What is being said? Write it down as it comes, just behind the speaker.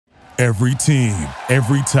Every team,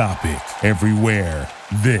 every topic, everywhere.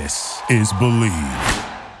 This is Believe.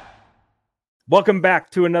 Welcome back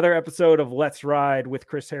to another episode of Let's Ride with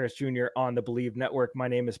Chris Harris Jr. on the Believe Network. My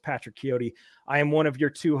name is Patrick Chiotti. I am one of your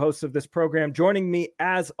two hosts of this program. Joining me,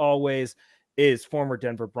 as always, is former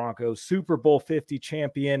Denver Broncos Super Bowl 50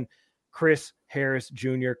 champion, Chris Harris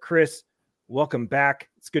Jr. Chris, welcome back.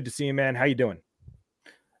 It's good to see you, man. How you doing?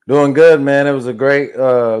 Doing good, man. It was a great,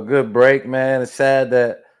 good break, man. It's sad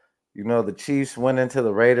that, the Chiefs went into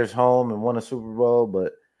the Raiders' home and won a Super Bowl,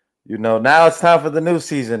 but, now it's time for the new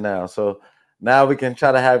season now. So now we can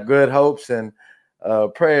try to have good hopes and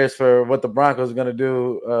prayers for what the Broncos are going to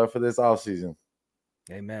do for this offseason.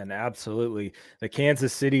 Amen. Absolutely. The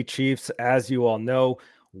Kansas City Chiefs, as you all know,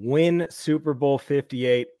 win Super Bowl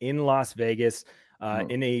 58 in Las Vegas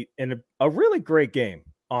in a really great game.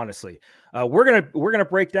 Honestly, we're gonna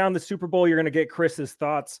break down the Super Bowl. You're gonna get Chris's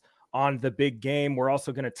thoughts on the big game. We're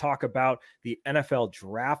also going to talk about the NFL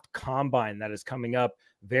Draft Combine that is coming up.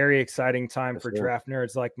 Very exciting time for draft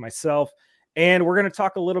nerds like myself. And we're going to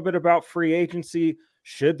talk a little bit about free agency.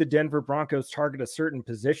 Should the Denver Broncos target a certain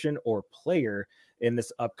position or player in this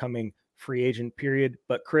upcoming free agent period?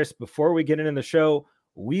 But Chris, before we get into the show,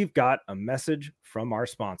 we've got a message from our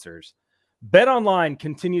sponsors. BetOnline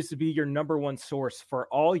continues to be your number one source for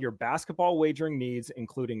all your basketball wagering needs,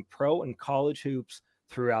 including pro and college hoops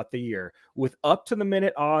throughout the year. With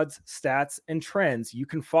up-to-the-minute odds, stats, and trends, you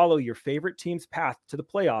can follow your favorite team's path to the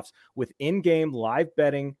playoffs with in-game live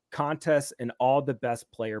betting, contests, and all the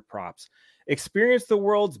best player props. Experience the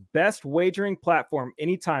world's best wagering platform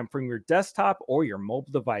anytime from your desktop or your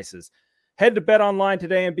mobile devices. Head to BetOnline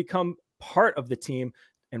today and become part of the team.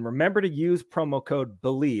 And remember to use promo code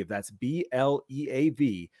BELIEVE, that's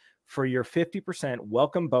BLEAV, for your 50%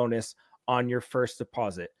 welcome bonus on your first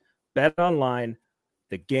deposit. BetOnline,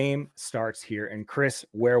 the game starts here. And Chris,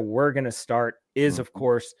 where we're going to start is, of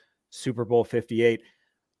course, Super Bowl 58.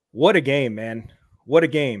 What a game, man. What a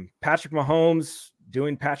game. Patrick Mahomes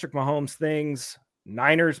doing Patrick Mahomes things.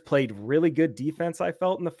 Niners played really good defense, I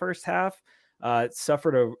felt, in the first half.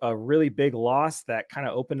 Suffered a really big loss that kind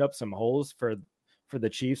of opened up some holes for the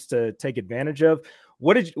Chiefs to take advantage of.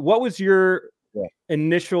 What was your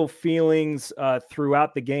initial feelings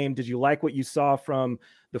throughout the game? Did you like what you saw from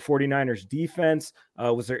the 49ers defense?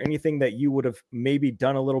 Was there anything that you would have maybe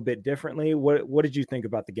done a little bit differently? What did you think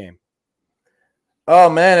about the game? Oh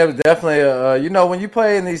man, it was definitely when you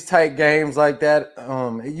play in these tight games like that,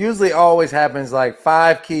 it usually always happens like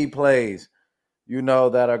 5 key plays,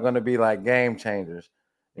 that are going to be like game changers.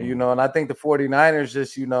 And I think the 49ers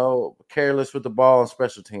just, careless with the ball on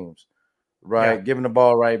special teams, right? Yeah. Giving the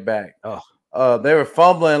ball right back. They were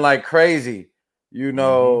fumbling like crazy,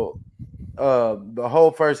 the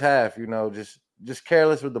whole first half, just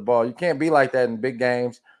careless with the ball. You can't be like that in big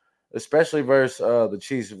games, especially versus the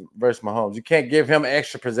Chiefs versus Mahomes. You can't give him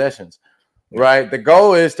extra possessions, right? The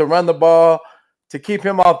goal is to run the ball, to keep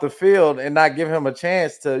him off the field and not give him a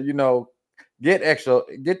chance to,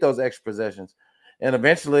 get those extra possessions. And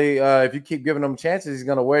eventually, if you keep giving him chances, he's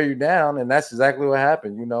going to wear you down. And that's exactly what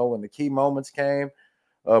happened. When the key moments came,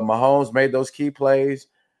 Mahomes made those key plays.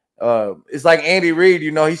 It's like Andy Reid,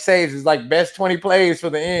 he saves his like best 20 plays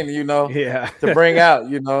for the end, to bring out,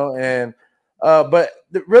 and but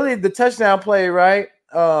really the touchdown play, right?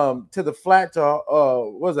 To the flat to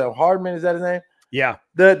what was that, Hardman? Is that his name? Yeah.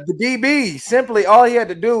 The DB simply all he had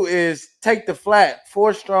to do is take the flat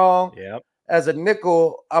 4 strong. Yep. As a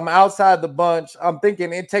nickel, I'm outside the bunch. I'm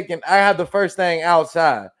thinking I have the first thing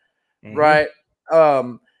outside, right?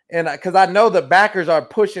 And because I know the backers are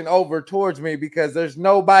pushing over towards me because there's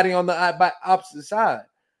nobody on the opposite side,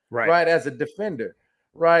 right? As a defender,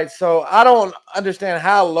 right? So I don't understand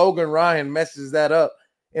how Logan Ryan messes that up.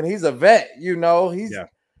 And he's a vet, he's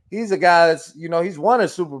a guy that's, he's won a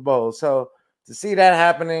Super Bowl. So to see that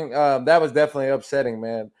happening, that was definitely upsetting,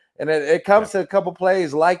 man. And it comes to a couple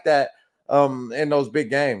plays like that in those big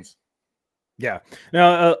games. Yeah.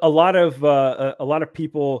 Now a lot of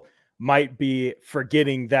people might be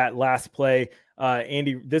forgetting that last play.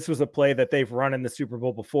 Andy, this was a play that they've run in the Super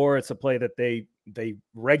Bowl before. It's a play that they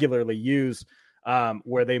regularly use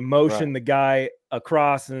where they motion the guy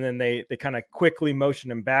across and then they kind of quickly motion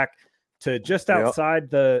him back to just outside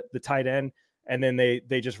the tight end. And then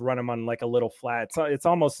they just run him on like a little flat. It's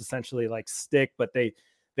almost essentially like stick, but they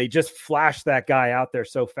just flash that guy out there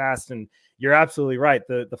so fast. And you're absolutely right.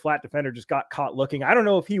 The flat defender just got caught looking. I don't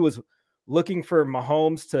know if he was looking for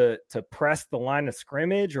Mahomes to press the line of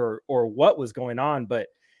scrimmage or what was going on, but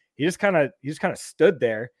he just kind of stood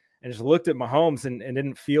there and just looked at Mahomes and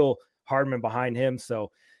didn't feel Hardman behind him. So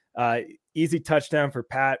easy touchdown for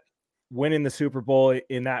Pat. winning the Super Bowl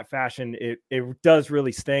in that fashion, it does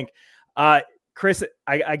really stink. Chris,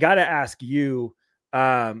 I got to ask you,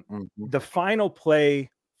 the final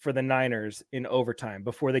play for the Niners in overtime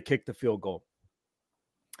before they kicked the field goal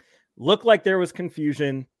looked like there was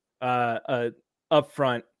confusion up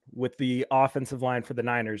front with the offensive line for the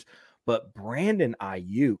Niners, but Brandon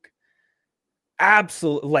Ayuk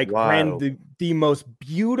absolutely ran the most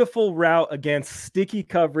beautiful route against sticky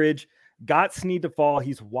coverage, got Snead to fall.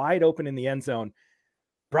 He's wide open in the end zone.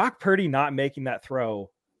 Brock Purdy not making that throw,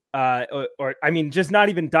 or I mean, just not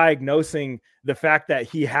even diagnosing the fact that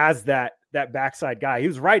he has that backside guy. He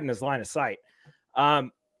was right in his line of sight.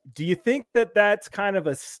 Do you think that that's kind of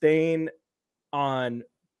a stain on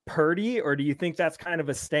Purdy, or do you think that's kind of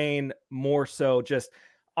a stain more so just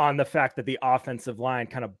on the fact that the offensive line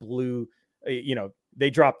kind of blew, they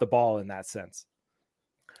dropped the ball in that sense?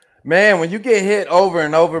 Man, when you get hit over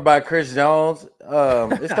and over by Chris Jones,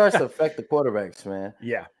 it starts to affect the quarterbacks, man.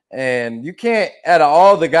 Yeah. And you can't, out of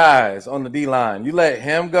all the guys on the D-line, you let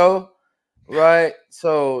him go, right?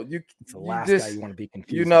 So it's the last guy you want to be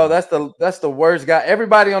confused. That's the worst guy.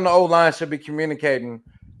 Everybody on the O-line should be communicating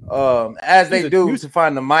as they do to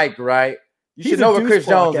find the mic, right? You should know what Chris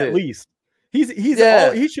Jones is. At least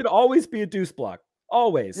he should always be a deuce block.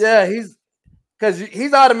 Always. Yeah, because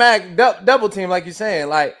he's automatic double team, like you're saying.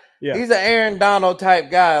 Like, he's an Aaron Donald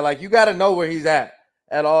type guy. Like, you got to know where he's at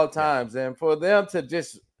all times. And for them to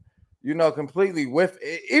just, completely whiff,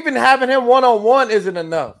 even having him one-on-one isn't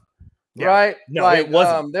enough, right? No, it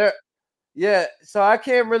wasn't. So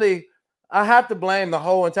I have to blame the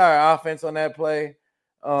whole entire offense on that play.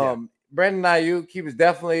 Brandon Ayuk, he was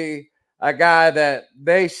definitely a guy that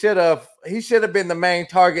he should have been the main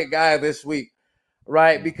target guy this week.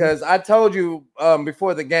 Right, because I told you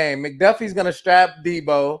before the game, McDuffie's gonna strap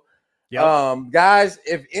Debo. Guys,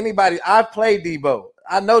 if anybody, I've played Debo.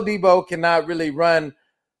 I know Debo cannot really run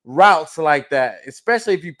routes like that,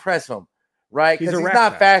 especially if you press him, right? Because he's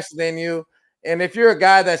not faster than you. And if you're a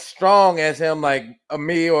guy that's strong as him, like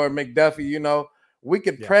me or McDuffie, we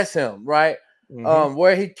could press him, right?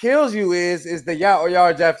 Where he kills you is the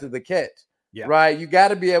yards after the catch, right? You got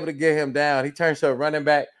to be able to get him down. He turns to a running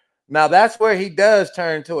back. Now, that's where he does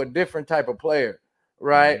turn to a different type of player,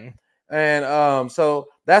 right? And so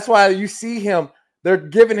that's why you see him. They're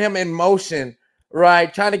giving him in motion,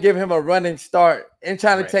 right? Trying to give him a running start and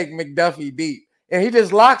trying to take McDuffie deep. And he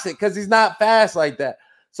just locks it because he's not fast like that.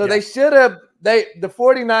 So they should have – the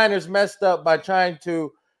 49ers messed up by trying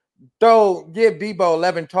to give Debo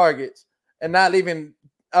 11 targets and not even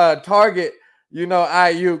target,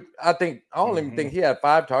 Ayuk. I don't even think he had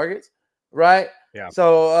 5 targets, right? Yeah.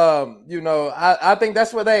 So, I think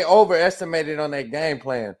that's where they overestimated on their game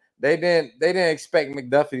plan. They didn't expect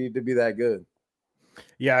McDuffie to be that good.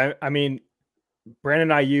 Yeah, I mean, Brandon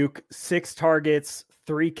Ayuk, 6 targets,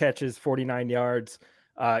 3 catches, 49 yards.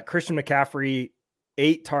 Christian McCaffrey,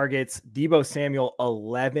 8 targets. Deebo Samuel,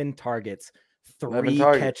 11 targets, 3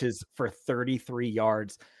 catches for 33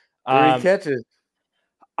 yards. 3 catches.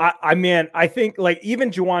 I think like even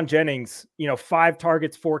Juwan Jennings, 5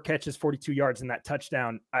 targets, 4 catches, 42 yards in that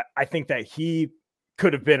touchdown. I think that he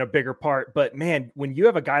could have been a bigger part. But man, when you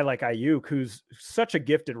have a guy like Ayuk, who's such a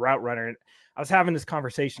gifted route runner, and I was having this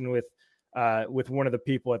conversation with one of the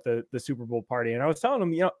people at the Super Bowl party, and I was telling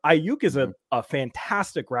him, Ayuk is a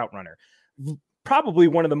fantastic route runner, probably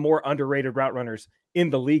one of the more underrated route runners in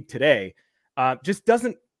the league today. Just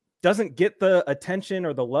doesn't get the attention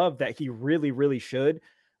or the love that he really, really should.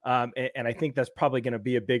 And I think that's probably going to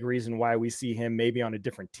be a big reason why we see him maybe on a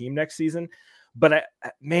different team next season. But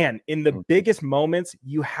in the biggest moments,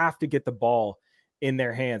 you have to get the ball in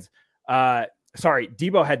their hands.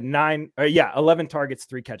 Debo had 11 targets,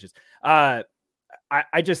 3 catches. I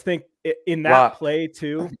just think in that play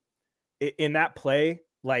too,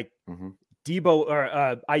 like Debo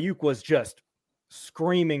or Ayuk was just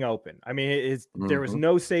screaming open. I mean, there was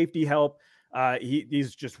no safety help.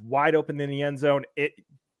 He's just wide open in the end zone.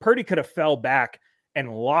 Purdy could have fell back and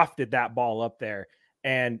lofted that ball up there,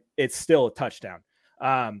 and it's still a touchdown.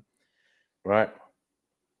 Right.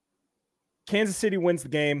 Kansas City wins the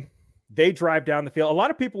game. They drive down the field. A lot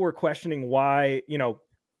of people were questioning why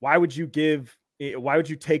would you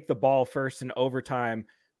take the ball first in overtime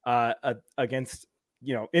against,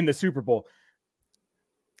 in the Super Bowl?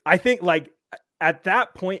 I think like at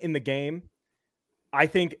that point in the game, I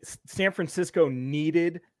think San Francisco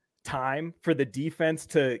needed time for the defense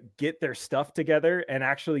to get their stuff together and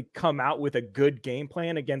actually come out with a good game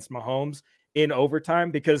plan against Mahomes in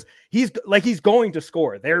overtime, because he's going to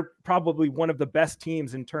score. They're probably one of the best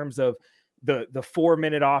teams in terms of the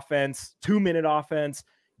 4-minute offense, 2-minute offense,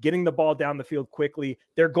 getting the ball down the field quickly,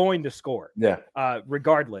 they're going to score. Yeah.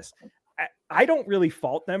 Regardless. I don't really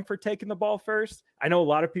fault them for taking the ball first. I know a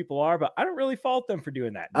lot of people are, but I don't really fault them for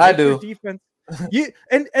doing that. I do. Defense.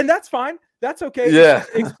 And that's fine. That's okay. Yeah.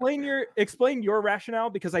 Explain your rationale,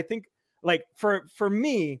 because I think, like, for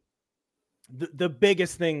me, the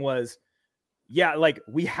biggest thing was, like,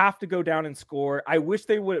 we have to go down and score. I wish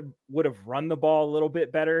they would have run the ball a little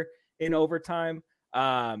bit better in overtime.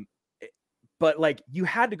 But like, you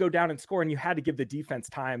had to go down and score, and you had to give the defense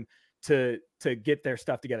time to get their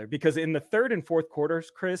stuff together, because in the third and fourth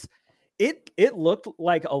quarters, Chris, it looked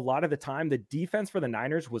like a lot of the time the defense for the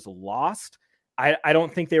Niners was lost. I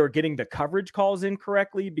don't think they were getting the coverage calls in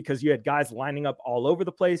correctly, because you had guys lining up all over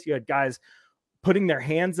the place. You had guys putting their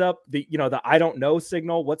hands up, the I don't know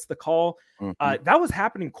signal. What's the call? Mm-hmm. That was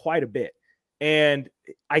happening quite a bit. And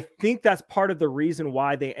I think that's part of the reason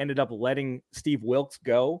why they ended up letting Steve Wilks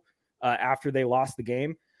go after they lost the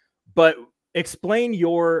game. But explain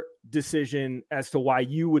your decision as to why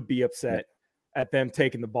you would be upset at them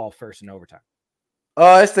taking the ball first in overtime.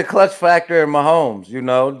 It's the clutch factor in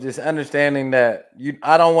Mahomes, just understanding that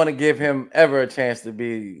I don't want to give him ever a chance to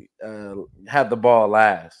be have the ball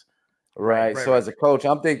last. Right. So as a coach,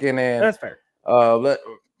 I'm thinking, that's fair.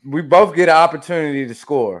 We both get an opportunity to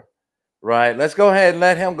score. Right. Let's go ahead and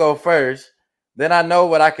let him go first. Then I know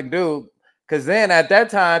what I can do. Because then at that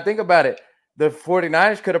time, think about it. The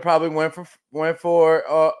 49ers could have probably went for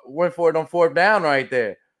it on fourth down right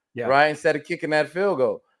there. Yeah. Right. Instead of kicking that field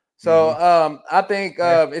goal. So I think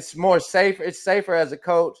it's more safe. It's safer as a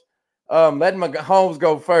coach. Letting Mahomes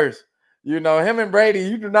go first. Him and Brady,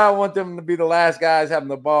 you do not want them to be the last guys having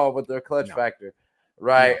the ball with their clutch factor.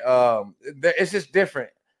 Right. No. It's just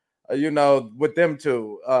different, with them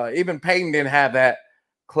two. Even Peyton didn't have that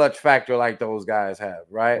clutch factor like those guys have.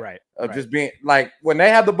 Right. Just being like, when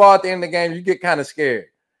they have the ball at the end of the game, you get kind of scared.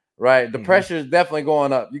 Right. The pressure is definitely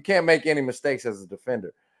going up. You can't make any mistakes as a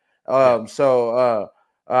defender. So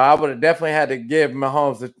I would have definitely had to give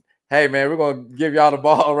Mahomes hey, man, we're going to give y'all the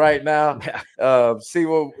ball right now. See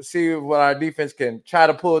what our defense can try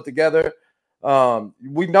to pull it together.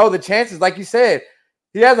 We know the chances, like you said,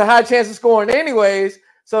 he has a high chance of scoring anyways.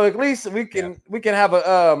 So at least we can have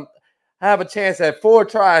a chance at 4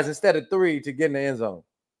 tries instead of 3 to get in the end zone.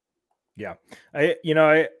 Yeah.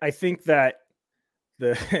 I think that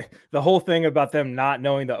the whole thing about them not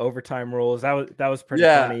knowing the overtime rules, that was pretty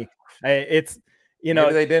funny. Maybe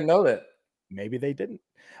they didn't know that. Maybe they didn't.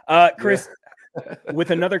 Chris,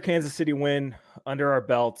 with another Kansas City win under our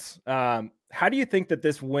belts, how do you think that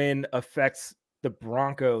this win affects the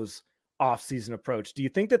Broncos' offseason approach? Do you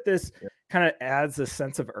think that this kind of adds a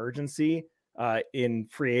sense of urgency in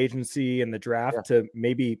free agency and the draft to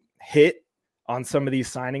maybe hit on some of these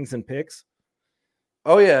signings and picks?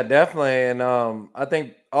 Oh, yeah, definitely. And I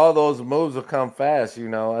think all those moves will come fast.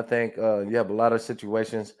 I think you have a lot of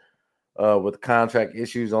situations with contract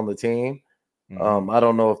issues on the team. I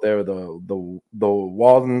don't know if they're the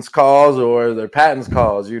Walden's calls or they're Patton's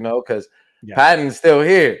calls, because Patton's still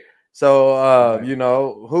here. So,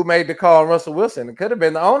 who made the call on Russell Wilson? It could have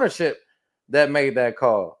been the ownership that made that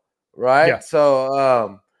call, right? Yeah.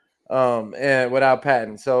 So, and without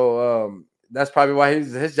Patton. So that's probably why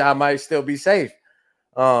his job might still be safe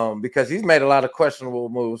because he's made a lot of questionable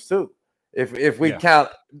moves too. If we count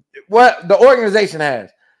what the organization has.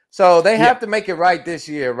 So they have to make it right this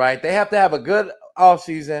year, right? They have to have a good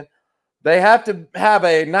offseason. They have to have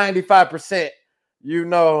a 95%,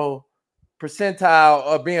 percentile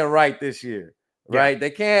of being right this year, right?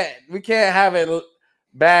 We can't have a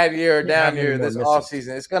bad year or down year this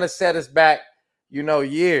offseason. It's going to set us back,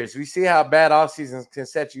 years. We see how bad off seasons can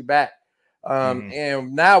set you back.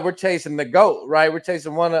 And now we're chasing the GOAT, right? We're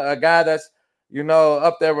chasing a guy that's,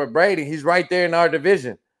 up there with Brady. He's right there in our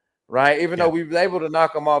division. Right, even though we were able to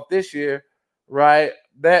knock them off this year, right?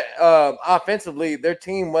 That offensively, their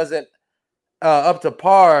team wasn't up to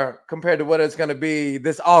par compared to what it's going to be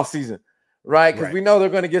this offseason, right? Because we know they're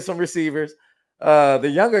going to get some receivers. The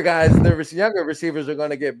younger guys, younger receivers are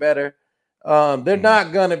going to get better. They're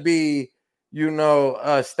not going to be,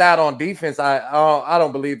 stout on defense. I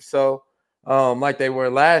don't believe so, like they were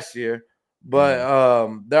last year. But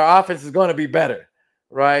their offense is going to be better.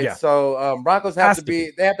 Right. Yeah. So Broncos have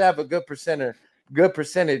to have a good percentage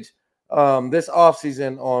this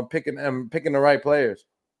offseason on picking the right players.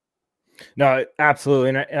 No, absolutely.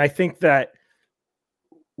 And I think that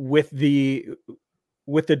with the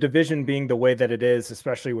division being the way that it is,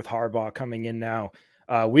 especially with Harbaugh coming in now,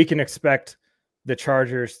 we can expect the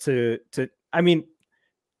Chargers to they're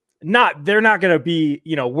not going to be,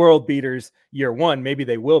 world beaters year one. Maybe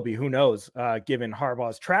they will be, who knows, given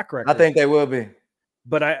Harbaugh's track record. I think they will be.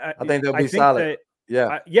 but I think they'll be think solid.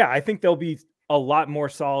 I think they'll be a lot more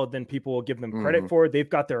solid than people will give them credit for. They've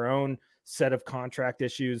got their own set of contract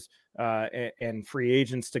issues and free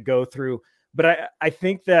agents to go through. But I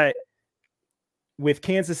think that with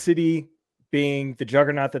Kansas City being the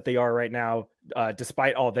juggernaut that they are right now,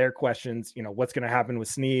 despite all their questions, what's going to happen with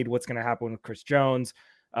Snead? What's going to happen with Chris Jones?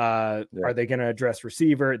 Are they going to address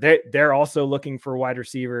receiver? They're also looking for wide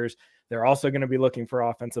receivers. They're also going to be looking for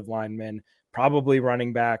offensive linemen, probably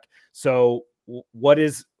running back. So what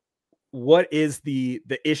is the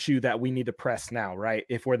issue that we need to press now, right?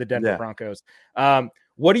 If we're the Denver Broncos,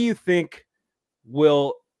 what do you think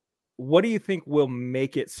will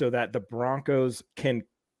make it so that the Broncos can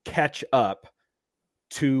catch up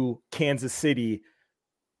to Kansas City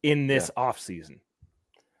in this offseason?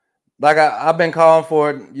 Like I've been calling for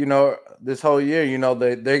it, this whole year,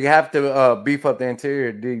 they have to beef up the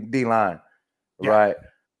interior D line, right?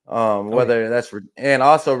 Whether that's and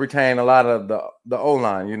also retain a lot of the O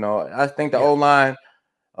line. I think the O line,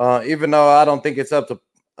 even though I don't think it's up to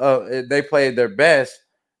they played their best,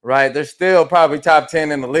 right? They're still probably top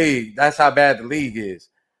 10 in the league. That's how bad the league is,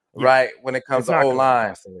 right? When it comes to O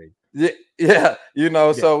line, So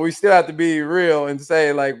we still have to be real and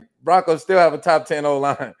say like Broncos still have a top 10 O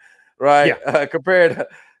line, right? Compared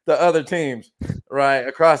to other teams, right,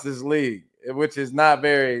 across this league, which is not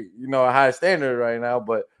very a high standard right now,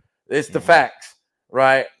 but it's the facts,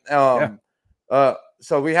 right?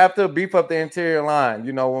 So we have to beef up the interior line.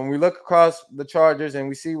 When we look across the Chargers and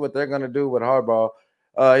we see what they're going to do with Harbaugh,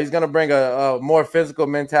 he's going to bring a more physical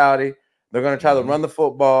mentality. They're going to try to run the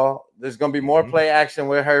football. There's going to be more play action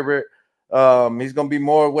with Herbert. He's going to be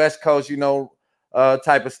more West Coast,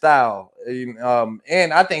 type of style.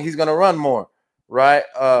 And I think he's going to run more, right?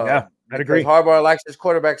 I'd agree. Harbaugh likes his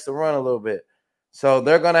quarterbacks to run a little bit. So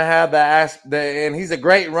they're going to have and he's a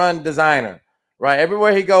great run designer, right?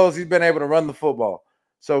 Everywhere he goes, he's been able to run the football.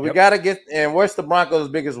 So we got to and what's the Broncos'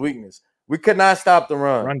 biggest weakness? We could not stop the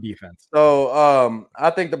run defense. So I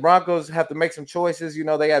think the Broncos have to make some choices. They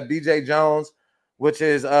got DJ Jones, which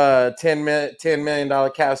is $10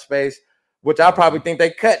 million cap space, which I probably think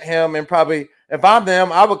they cut him. And probably if I'm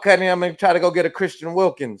them, I would cut him and try to go get a Christian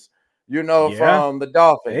Wilkins, from the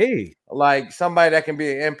Dolphins. Hey. Like somebody that can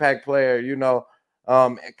be an impact player,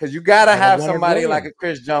 because you got to have somebody like a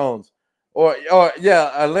Chris Jones or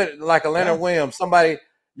like a Leonard Williams. Somebody,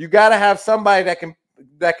 you got to have somebody that can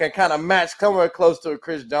kind of match somewhere close to a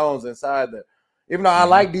Chris Jones inside there. Even though I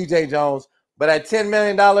like DJ Jones, but at $10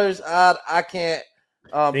 million, I can't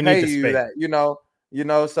pay you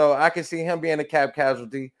that, so I can see him being a cap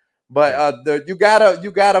casualty. But you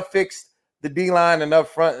gotta fix the D line and up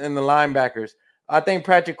front and the linebackers. I think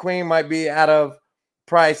Patrick Queen might be out of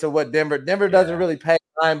price of what Denver doesn't really pay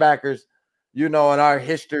linebackers, in our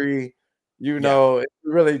history,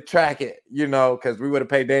 really track it, because we would have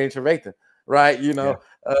paid Danny Trevathan. Right,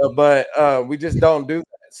 but we just don't do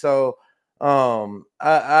that. So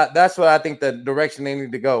that's what I think the direction they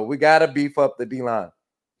need to go. We got to beef up the D line.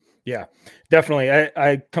 Yeah, definitely.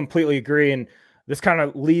 I completely agree. And this kind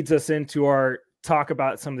of leads us into our talk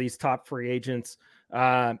about some of these top free agents.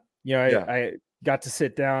 I got to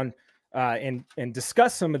sit down and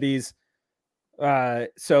discuss some of these.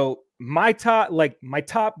 So my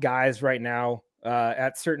top guys right now,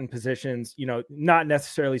 at certain positions, not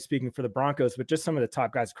necessarily speaking for the Broncos, but just some of the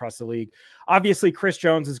top guys across the league. Obviously, Chris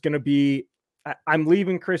Jones is going to be, I'm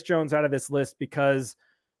leaving Chris Jones out of this list because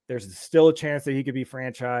there's still a chance that he could be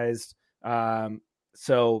franchised.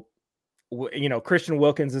 Christian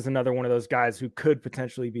Wilkins is another one of those guys who could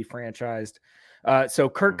potentially be franchised. So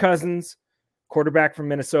Kirk Cousins, quarterback from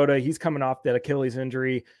Minnesota, he's coming off that Achilles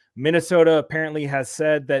injury. Minnesota apparently has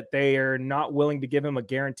said that they are not willing to give him a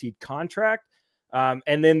guaranteed contract.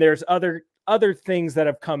 And then there's other things that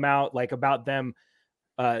have come out, like about them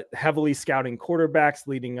heavily scouting quarterbacks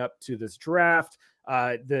leading up to this draft.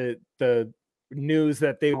 The news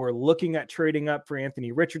that they were looking at trading up for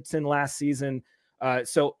Anthony Richardson last season.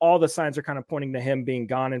 So all the signs are kind of pointing to him being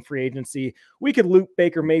gone in free agency. We could loop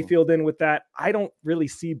Baker Mayfield in with that. I don't really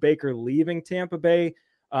see Baker leaving Tampa Bay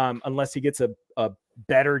unless he gets a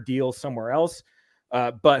better deal somewhere else.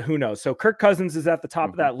 But who knows? So Kirk Cousins is at the top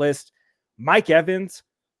of that list. Mike Evans,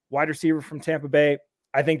 wide receiver from Tampa Bay.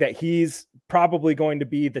 I think that he's probably going to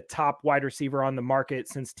be the top wide receiver on the market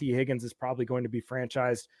since T. Higgins is probably going to be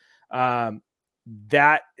franchised.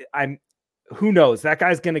 Who knows? That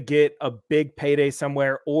guy's going to get a big payday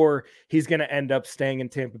somewhere, or he's going to end up staying in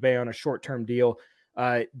Tampa Bay on a short-term deal.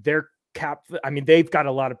 They've got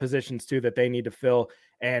a lot of positions too that they need to fill.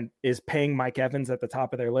 And is paying Mike Evans at the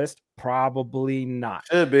top of their list? Probably not.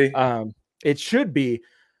 Should be. It should be.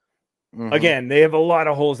 Again, they have a lot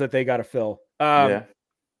of holes that they got to fill.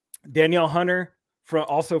 Danielle Hunter,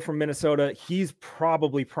 also from Minnesota, he's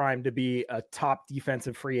probably primed to be a top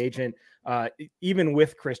defensive free agent, even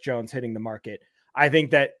with Chris Jones hitting the market. I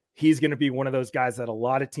think that he's going to be one of those guys that a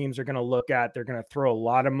lot of teams are going to look at. They're going to throw a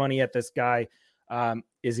lot of money at this guy.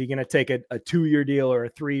 Is he going to take a 2-year deal or a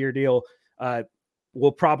 3-year deal?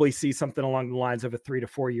 We'll probably see something along the lines of a 3 to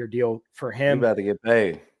 4 year deal for him. He's about to get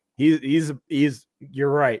paid. He's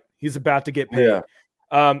you're right. He's about to get paid.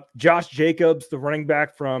 Josh Jacobs, the running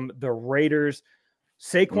back from the Raiders.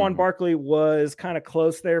 Saquon Barkley was kind of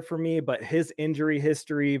close there for me, but his injury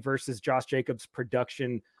history versus Josh Jacobs'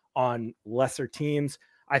 production on lesser teams,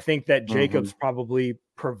 I think that Jacobs probably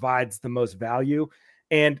provides the most value.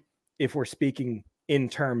 And if we're speaking in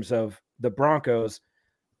terms of the Broncos,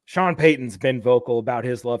 Sean Payton's been vocal about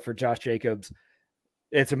his love for Josh Jacobs.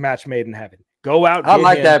 It's a match made in heaven. Go out. I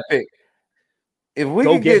like that pick. If we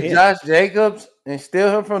can get Josh Jacobs and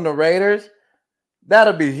steal him from the Raiders,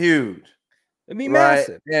 that'll be huge. It'd be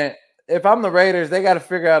massive. And if I'm the Raiders, they got to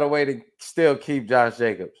figure out a way to still keep Josh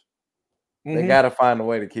Jacobs. They got to find a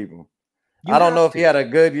way to keep him. I don't know if he had a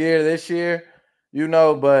good year this year,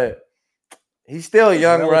 but he's still a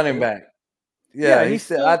young running back. Yeah, he's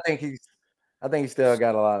still. I think he still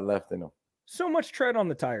got a lot left in him. So much tread on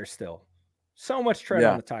the tires still. So much tread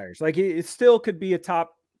on the tires. Like it still could be a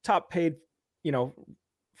top paid,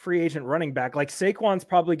 free agent running back. Like Saquon's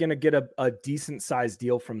probably going to get a decent sized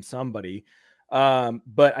deal from somebody.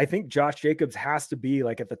 But I think Josh Jacobs has to be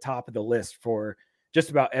like at the top of the list for just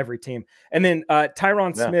about every team. And then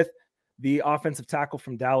Tyron Smith, the offensive tackle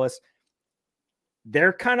from Dallas,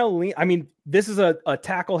 they're kind of lean. I mean, this is a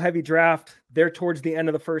tackle heavy draft. They're towards the end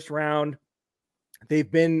of the first round.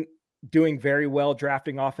 They've been doing very well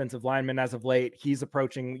drafting offensive linemen as of late. He's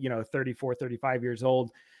approaching, 34, 35 years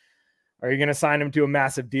old. Are you going to sign him to a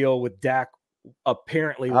massive deal with Dak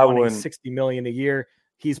apparently wanting $60 million a year?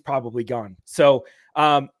 He's probably gone. So,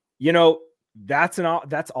 that's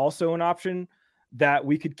also an option that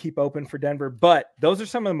we could keep open for Denver. But those are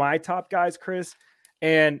some of my top guys, Chris.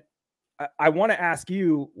 And I want to ask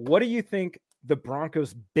you, what do you think the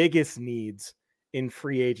Broncos' biggest needs in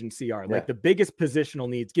free agency are? Like the biggest positional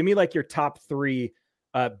needs? Give me like your top 3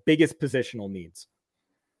 biggest positional needs.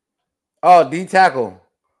 Oh, D tackle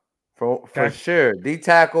for sure. D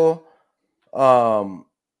tackle.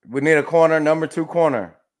 We need a corner, number 2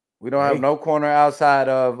 corner. We don't have no corner outside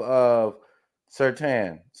of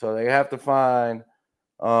Surtain. So they have to find,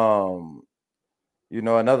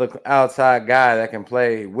 another outside guy that can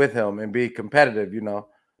play with him and be competitive,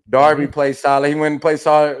 Darby plays solid. He went and played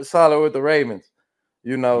solid with the Ravens,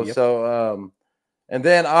 So, and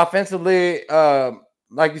then offensively,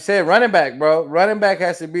 like you said, running back, bro. Running back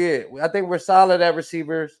has to be it. I think we're solid at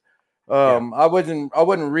receivers. I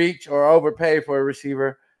wouldn't reach or overpay for a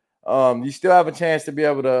receiver. You still have a chance to be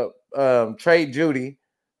able to trade Judy,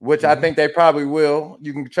 which I think they probably will.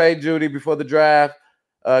 You can trade Judy before the draft,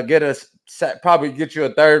 probably get you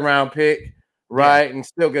a 3rd round pick, right, and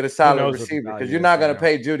still get a solid receiver because you're not going to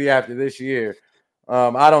pay Judy after this year.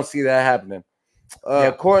 I don't see that happening.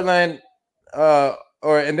 Cortland, and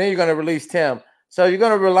then you're going to release Tim, so you're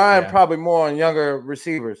going to rely probably more on younger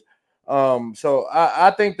receivers. So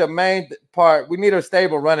I think the main part, we need a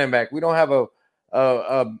stable running back. We don't have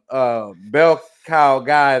a bell cow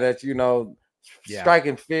guy that's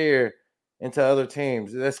striking fear into other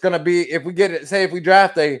teams. That's gonna be if we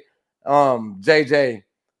draft a JJ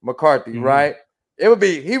McCarthy, right? He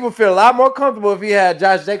would feel a lot more comfortable if he had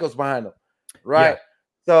Josh Jacobs behind him, right?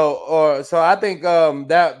 So I think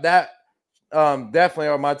that definitely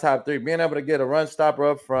are my top 3. Being able to get a run stopper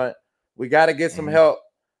up front, we got to get some help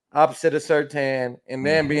opposite of Surtain, and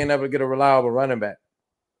then being able to get a reliable running back.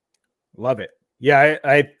 Love it. Yeah,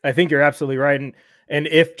 I think you're absolutely right. And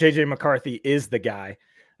if JJ McCarthy is the guy,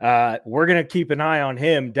 we're going to keep an eye on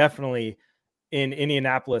him definitely in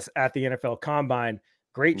Indianapolis at the NFL Combine.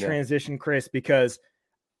 Great transition, Chris, because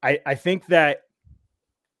I think that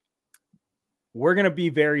we're going to be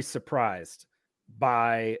very surprised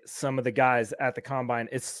by some of the guys at the Combine,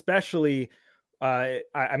 especially I'm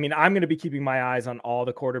going to be keeping my eyes on all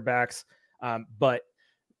the quarterbacks. But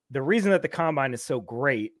the reason that the Combine is so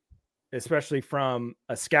great, especially from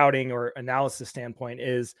a scouting or analysis standpoint,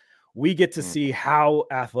 is we get to see how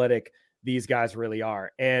athletic these guys really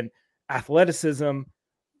are. And athleticism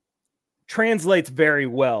translates very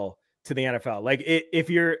well to the NFL. Like if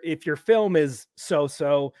your film is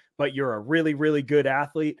so, but you're a really, really good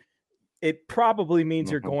athlete, it probably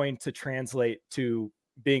means you're going to translate to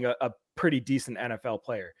being a pretty decent NFL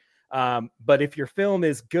player. But if your film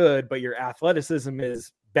is good, but your athleticism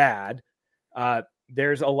is bad,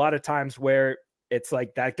 there's a lot of times where it's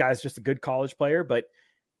like that guy's just a good college player, but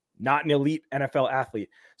not an elite NFL athlete.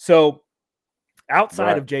 So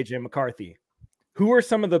outside of JJ McCarthy, who are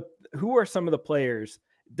some of the players?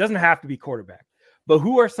 It doesn't have to be quarterback, but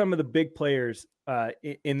who are some of the big players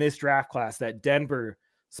in this draft class that Denver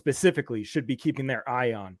specifically should be keeping their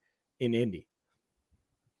eye on in Indy?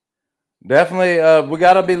 Definitely, we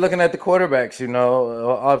got to be looking at the quarterbacks,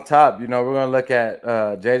 up top. We're going to look at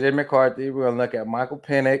J.J. McCarthy. We're going to look at Michael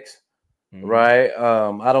Penix, right?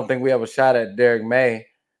 I don't think we have a shot at Derek May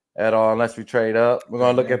at all unless we trade up. We're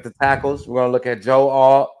going to look at the tackles. We're going to look at Joe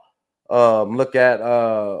Alt. Look at,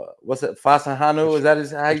 what's it, Fasahanu? Is that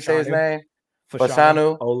how you say his name?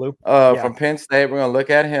 Fashanu from Penn State. We're going to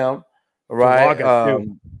look at him, right?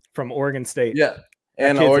 From Oregon State. Yeah,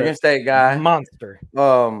 and an Oregon State guy. Monster.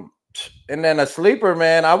 And then a sleeper,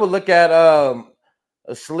 man, I would look at a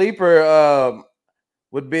sleeper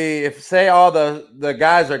would be if, say, all the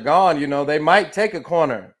guys are gone, they might take a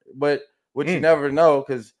corner, but you never know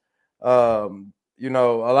because, a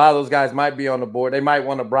lot of those guys might be on the board. They might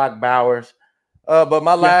want to Brock Bowers. But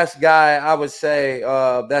my last guy, I would say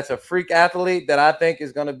that's a freak athlete that I think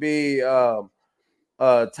is going to be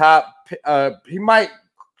top. He might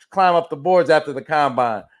climb up the boards after the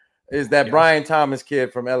combine. Is that Brian Thomas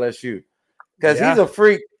kid from LSU? Because he's a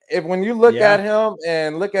freak. When you look at him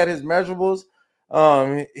and look at his measurables,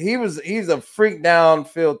 he's a freak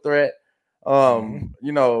downfield threat.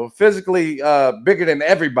 Physically bigger than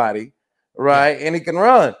everybody, right? And he can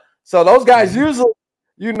run. So those guys usually,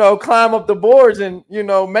 climb up the boards and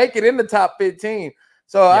make it in the top 15.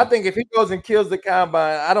 So I think if he goes and kills the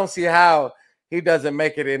combine, I don't see how he doesn't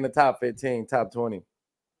make it in the top 15, top 20.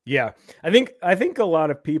 Yeah, I think a lot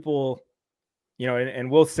of people, and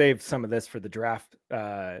we'll save some of this for the draft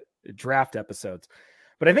episodes,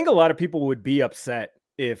 but I think a lot of people would be upset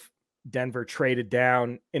if Denver traded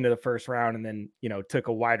down into the first round and then, took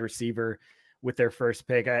a wide receiver with their first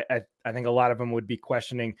pick. I think a lot of them would be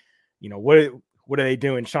questioning, what are they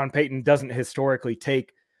doing? Sean Payton doesn't historically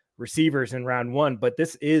take receivers in round one, but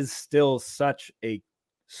this is still such a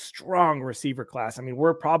strong receiver class. I mean,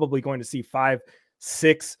 we're probably going to see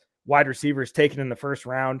 5-6 wide receivers taken in the first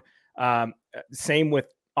round. Same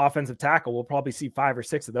with offensive tackle. We'll probably see 5 or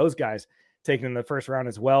 6 of those guys taken in the first round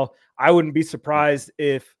as well. I wouldn't be surprised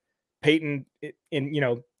if Peyton,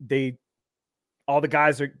 all the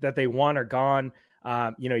guys that they want are gone.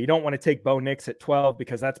 You don't want to take Bo Nix at 12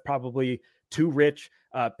 because that's probably too rich.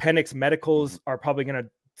 Penix medicals are probably going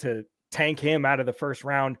to tank him out of the first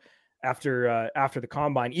round after the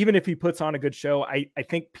combine. Even if he puts on a good show, I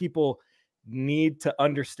think people need to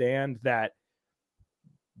understand that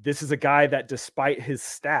this is a guy that, despite his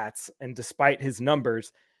stats and despite his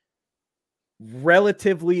numbers,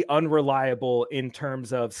 relatively unreliable in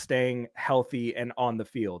terms of staying healthy and on the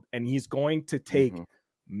field. And he's going to take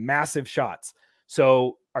massive shots.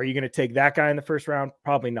 So are you going to take that guy in the first round?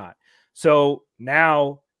 Probably not. So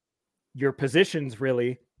now your positions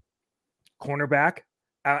really cornerback.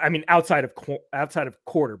 Outside of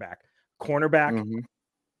quarterback, cornerback,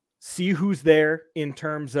 see who's there in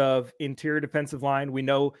terms of interior defensive line. We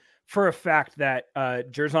know for a fact that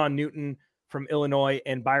Jerzon Newton from Illinois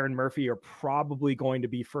and Byron Murphy are probably going to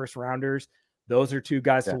be first rounders. Those are 2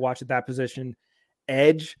 guys to watch at that position.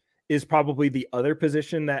 Edge is probably the other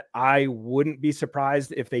position that I wouldn't be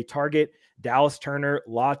surprised if they target. Dallas Turner,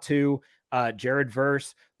 Latu, Jared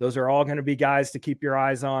Verse. Those are all going to be guys to keep your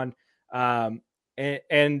eyes on.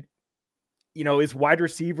 Is wide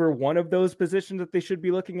receiver one of those positions that they should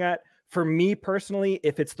be looking at? For me personally,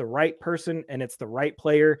 if it's the right person and it's the right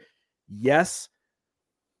player, yes,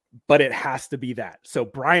 but it has to be that. So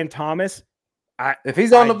Brian Thomas, if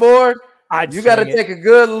he's on the board, you got to take a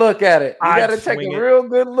good look at it. You got to take a real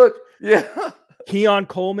good look. Yeah. Keon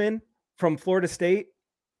Coleman from Florida State.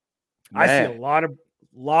 Man. I see a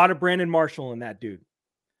lot of Brandon Marshall in that dude.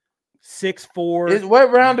 6'4".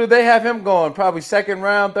 What round do they have him going? Probably second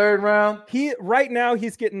round, third round. Right now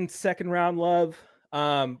he's getting second round love.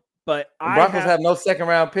 But the Broncos have no second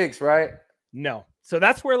round picks, right? No. So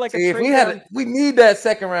that's where we need that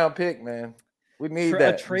second round pick, man. We need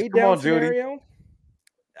that. A trade down scenario.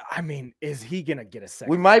 I mean, is he gonna get a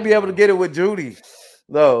second? We might be able to get it with Judy,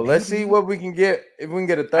 though. Let's see what we can get. If we can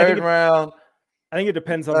get a third round, I think it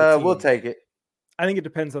depends on the team. We'll take it. I think it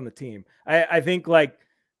depends on the team. I think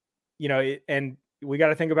and we got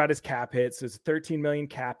to think about his cap hit. So it's a $13 million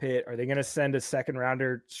cap hit. Are they going to send a second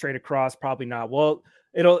rounder straight across? Probably not. Well,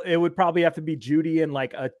 it would probably have to be Judy and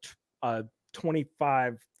like a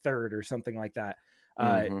 25 third or something like that.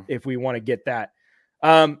 If we want to get that.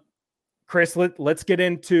 Chris, let's get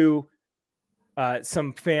into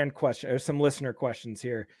some fan question or some listener questions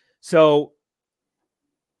here. So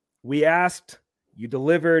we asked, you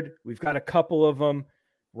delivered. We've got a couple of them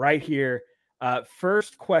right here.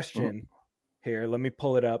 First question here. Let me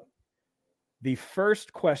pull it up. The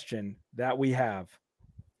first question that we have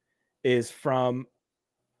is from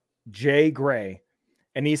Jay Gray.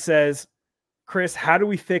 And he says, Chris, how do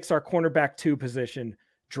we fix our cornerback 2 position?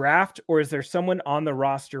 Draft, or is there someone on the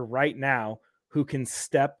roster right now who can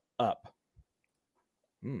step up?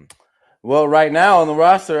 Well, right now on the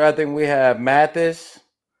roster, I think we have Mathis,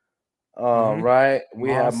 right?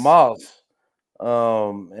 We have Moss.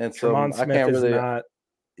 And so Tremont Smith I can't really not.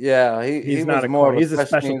 Yeah, he was more of a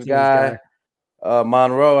special teams guy.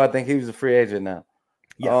 Monroe, I think he was a free agent now.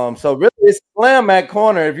 Yeah. So really it's slim at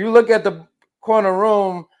corner. If you look at the corner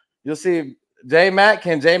room, you'll see J-Mac.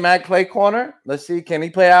 Can J-Mac play corner? Let's see. Can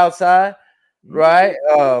he play outside? Right.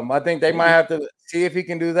 I think they might have to see if he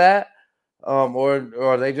can do that. Or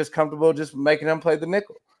are they just comfortable just making him play the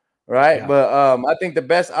nickel? Right. Yeah. But I think the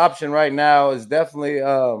best option right now is definitely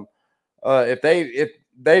if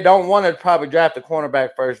they don't want to probably draft a cornerback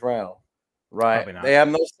first round, right? They have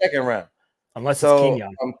no second round. Unless it's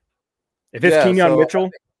Kenyon. If it's Kenyon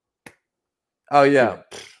Mitchell. Oh yeah.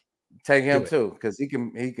 Take him too, because he's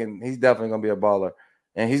definitely gonna be a baller,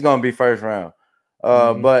 and he's gonna be first round.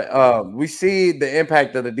 But we see the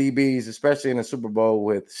impact of the DBs, especially in the Super Bowl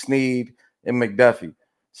with Snead and McDuffie.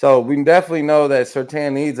 So we definitely know that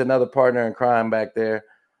Surtain needs another partner in crime back there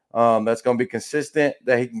that's gonna be consistent,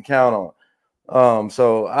 that he can count on.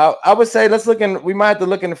 So I would say we might have to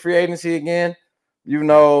look in the free agency again.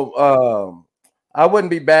 I wouldn't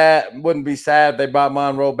be sad if they brought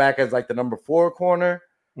Monroe back as like the number 4 corner.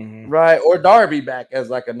 Right, or Darby back as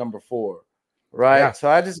like a number 4, right? Yeah. So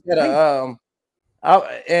I just gotta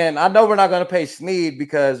and I know we're not gonna pay Snead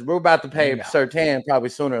because we're about to pay Surtain probably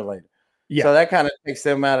sooner or later. Yeah. So that kind of takes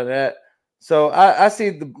them out of that. So I see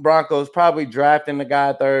the Broncos probably drafting the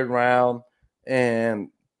guy 3rd round and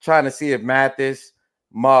trying to see if Mathis,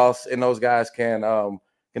 Moss, and those guys can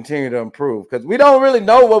continue to improve, because we don't really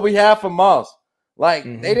know what we have for Moss. Like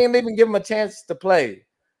they didn't even give him a chance to play.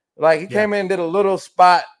 Like he came in and did a little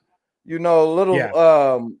spot, he got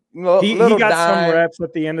some reps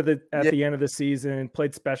at the end of the season,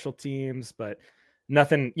 played special teams, but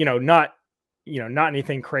nothing, not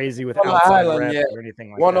anything crazy with outside reps or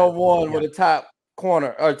anything like that. 101 with a top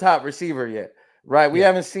corner or top receiver yet, right? We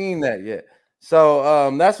haven't seen that yet.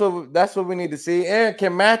 So that's what we need to see. And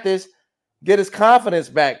can Mathis get his confidence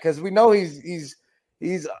back? Because we know he's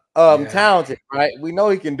talented, right? We know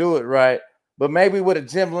he can do it, right? But maybe with a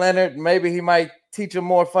Jim Leonard, maybe he might teach him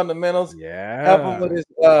more fundamentals. Yeah, help him with his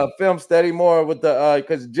film study more with the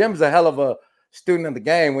because Jim's a hell of a student of the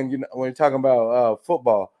game when you're talking about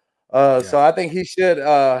football. So I think he should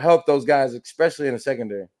help those guys, especially in the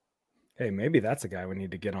secondary. Hey, maybe that's a guy we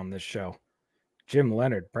need to get on this show. Jim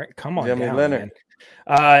Leonard, come on Jimmy down, Leonard.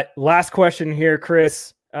 Man. Last question here,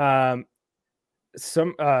 Chris. Some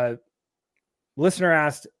listener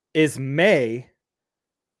asked, is May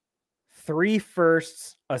 3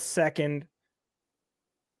 firsts, a second,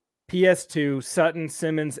 PS2, Sutton,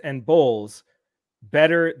 Simmons, and Bowles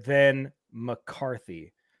better than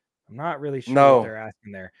McCarthy? I'm not really sure what they're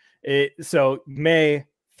asking there. So May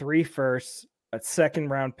 3 firsts, a 2nd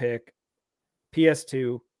round pick,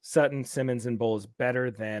 PS2, Sutton, Simmons, and Bowles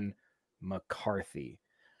better than McCarthy.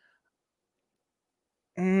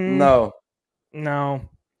 No.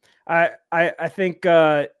 I think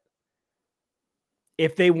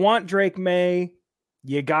if they want Drake May,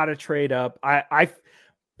 you got to trade up. I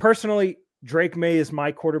personally, Drake May is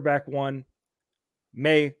my quarterback 1.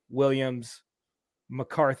 May, Williams,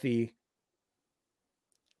 McCarthy.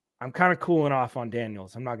 I'm kind of cooling off on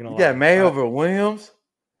Daniels. I'm not going to lie. Yeah, May over Williams?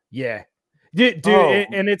 Yeah. Dude,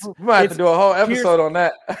 and it's we might have to do a whole episode on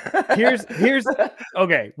that. here's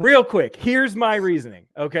okay, real quick. Here's my reasoning.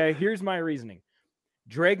 Okay, here's my reasoning.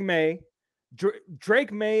 Drake May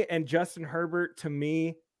and Justin Herbert to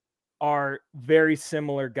me are very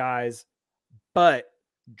similar guys, but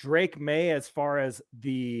Drake May, as far as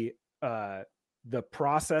the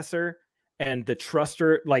processor and the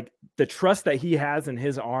the trust that he has in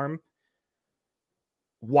his arm,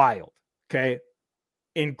 wild. Okay.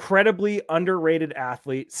 Incredibly underrated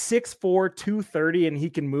athlete, 6'4", 230, and he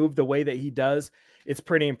can move the way that he does. It's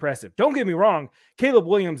pretty impressive. Don't get me wrong. Caleb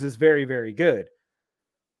Williams is very, very good.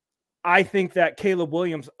 I think that Caleb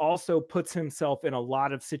Williams also puts himself in a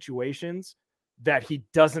lot of situations that he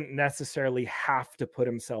doesn't necessarily have to put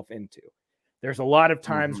himself into. There's a lot of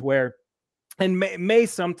times where, and May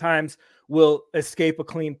sometimes will escape a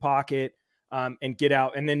clean pocket and get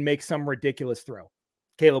out and then make some ridiculous throw.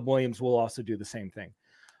 Caleb Williams will also do the same thing.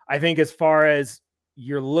 I think as far as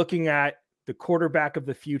you're looking at the quarterback of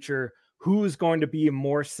the future, who is going to be a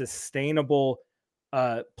more sustainable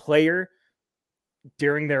player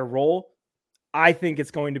during their role, I think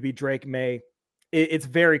it's going to be Drake May. It's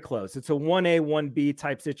very close. It's a 1A, 1B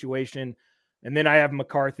type situation. And then I have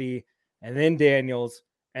McCarthy, and then Daniels,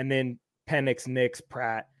 and then Penix, Nix,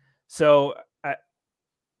 Pratt. So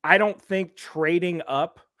I don't think trading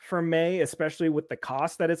up for May, especially with the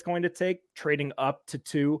cost that it's going to take, trading up to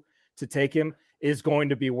 2 to take him is going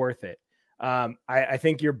to be worth it. I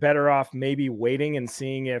think you're better off maybe waiting and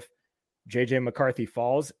seeing if JJ McCarthy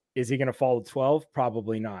falls. Is he going to fall to 12?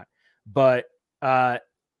 Probably not. But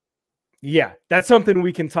yeah, that's something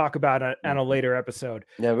we can talk about on a later episode.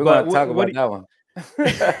 Yeah, we're going to talk about that one.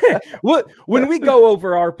 When we go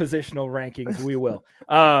over our positional rankings, we will.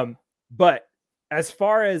 But as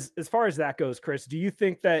far as that goes, Chris, do you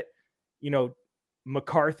think that,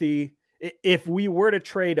 McCarthy, if we were to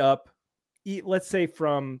trade up, let's say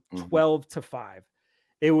from 12 to 5,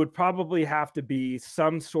 it would probably have to be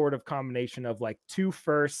some sort of combination of like 2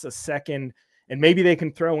 firsts, a second, and maybe they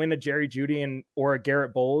can throw in a Jerry Jeudy or a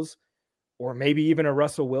Garrett Bowles, or maybe even a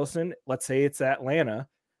Russell Wilson. Let's say it's Atlanta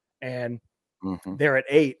and they're at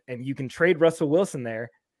 8 and you can trade Russell Wilson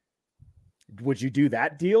there. Would you do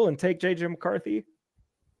that deal and take JJ McCarthy?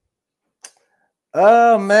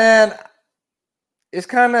 Oh man, it's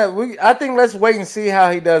kind of, I think let's wait and see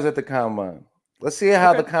how he does at the combine. Let's see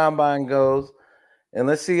how the combine goes, and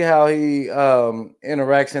let's see how he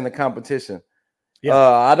interacts in the competition. Yeah.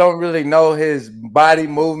 I don't really know his body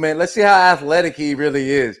movement. Let's see how athletic he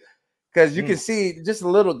really is, because you can see just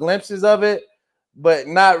little glimpses of it, but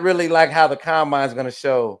not really like how the combine is going to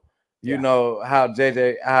show, how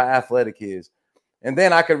athletic he is. And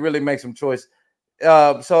then I could really make some choice.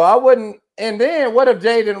 So I wouldn't. And then what if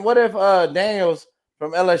Daniels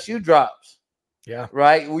from LSU drops? Yeah.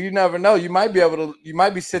 Right. Well, you never know. You might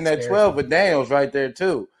be sitting at 12 with Daniels right there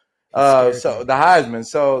too. So the Heisman.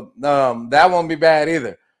 So that won't be bad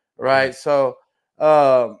either. Right. So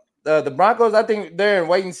the Broncos, I think they're in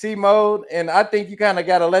wait and see mode. And I think you kind of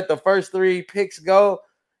got to let the first 3 picks go.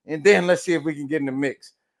 And then let's see if we can get in the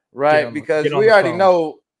mix. Right. Because we already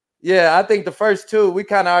know. Yeah. I think the first 2, we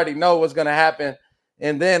kind of already know what's going to happen.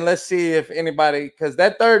 And then let's see if anybody, because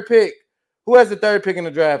that 3rd pick, who has the 3rd pick in the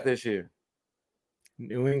draft this year?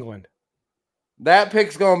 New England. That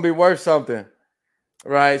pick's going to be worth something,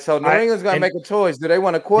 right? So New England's going to make a choice. Do they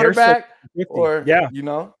want a quarterback or, they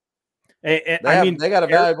got a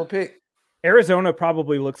valuable pick. Arizona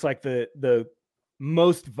probably looks like the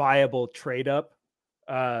most viable trade up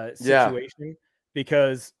situation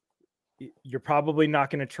because you're probably not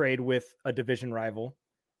going to trade with a division rival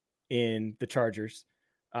in the Chargers.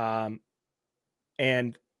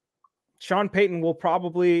 And Sean Payton will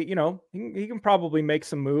probably, he can probably make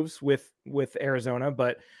some moves with Arizona,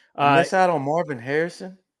 but miss out on Marvin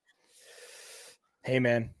Harrison. Hey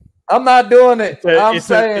man, I'm not doing it.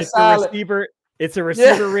 It's a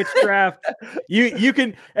receiver rich draft. You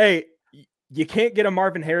can, you can't get a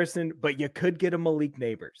Marvin Harrison, but you could get a Malik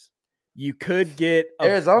Neighbors. You could get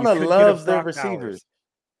Arizona loves their receivers.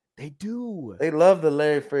 They do. They love the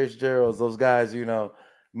Larry Fitzgeralds, those guys,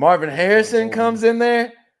 Marvin Harrison comes in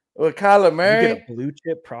there with Kyler Murray. You get a blue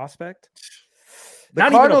chip prospect. The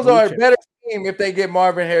Cardinals are a better team if they get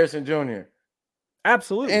Marvin Harrison Jr.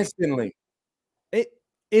 Absolutely. Instantly.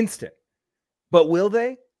 Instant. But will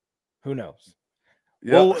they? Who knows?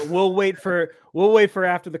 Yep. We'll wait for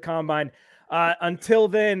after the combine. Until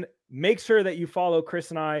then, make sure that you follow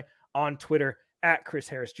Chris and I on Twitter at Chris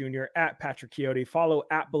Harris Jr., at Patrick Chiotti. Follow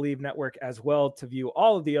at Believe Network as well to view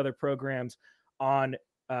all of the other programs on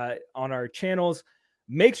our channels.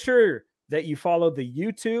 Make sure that you follow the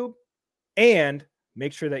YouTube and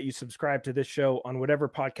make sure that you subscribe to this show on whatever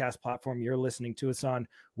podcast platform you're listening to us on.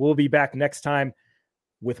 We'll be back next time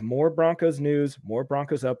with more Broncos news, more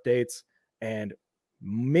Broncos updates, and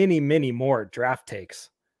many, many more draft takes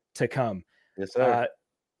to come. Yes, sir.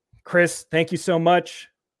 Chris, thank you so much.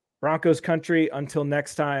 Broncos country. Until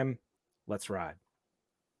next time, let's ride.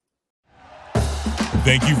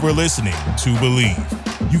 Thank you for listening to Believe.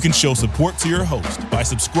 You can show support to your host by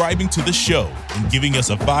subscribing to the show and giving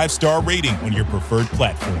us a 5-star rating on your preferred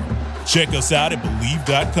platform. Check us out at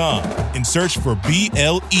Believe.com and search for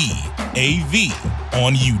BLEAV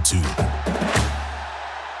on YouTube.